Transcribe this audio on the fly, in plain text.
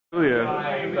Julia,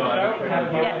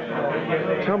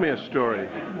 Yes. tell me a story.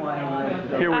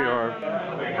 Here we are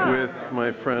with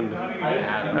my friend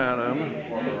Adam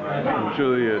and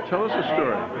Julia. Tell us a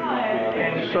story.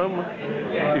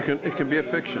 It can be a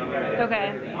fiction.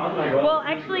 Okay. Well,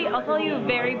 actually, I'll tell you a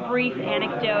very brief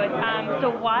anecdote. So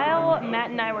while Matt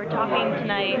and I were talking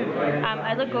tonight,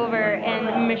 I look over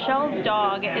and Michelle's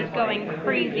dog is going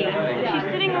crazy. She's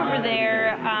sitting over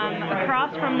there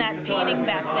across from that painting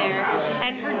back there,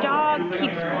 and her dog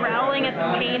keeps growling at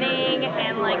the painting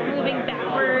and like moving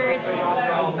backwards,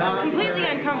 completely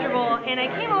uncomfortable. And I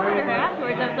came over to her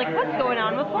afterwards. I was like, "What's going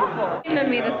on with Waffle?" That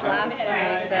made us laugh when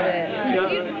I said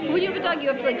it. When you have a dog, you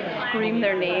have to like scream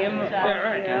their name. Yeah,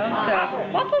 right. You know? So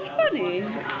Waffle's funny.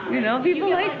 You know, people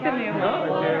like the name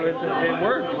Waffle. It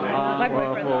works. My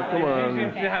boyfriend. Waffle, come on. She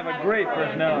seems to have a great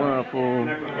personality. Waffle.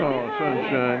 Oh,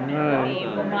 sunshine.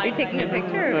 Hi. Are you taking a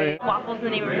picture? Waffle's the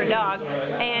name of her dog,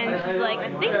 and she's like, "I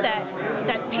think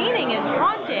that painting is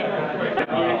haunted."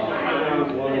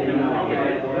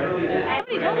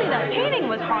 Somebody told me that painting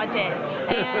was haunted,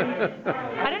 and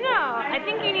I don't know. I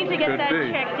think you need to get Could that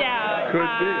be. checked out. Could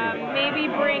be. Maybe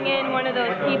bring in one of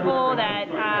those people that.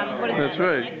 What is That's that?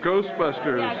 right.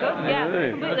 Ghostbusters. Yeah, Hey.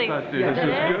 completely. This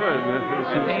is good. This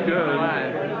is good.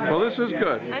 Well, this is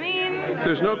good. I mean,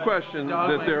 There's no question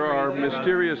that there are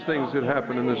mysterious things that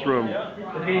happen in this room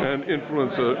and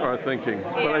influence our thinking.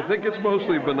 But I think it's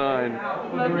mostly benign.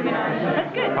 mostly benign.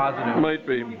 That's good. Positive. Might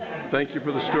be. Thank you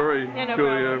for the story, Yeah, no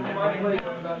Julia.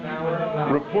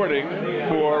 Reporting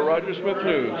for Roger Smith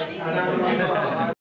News.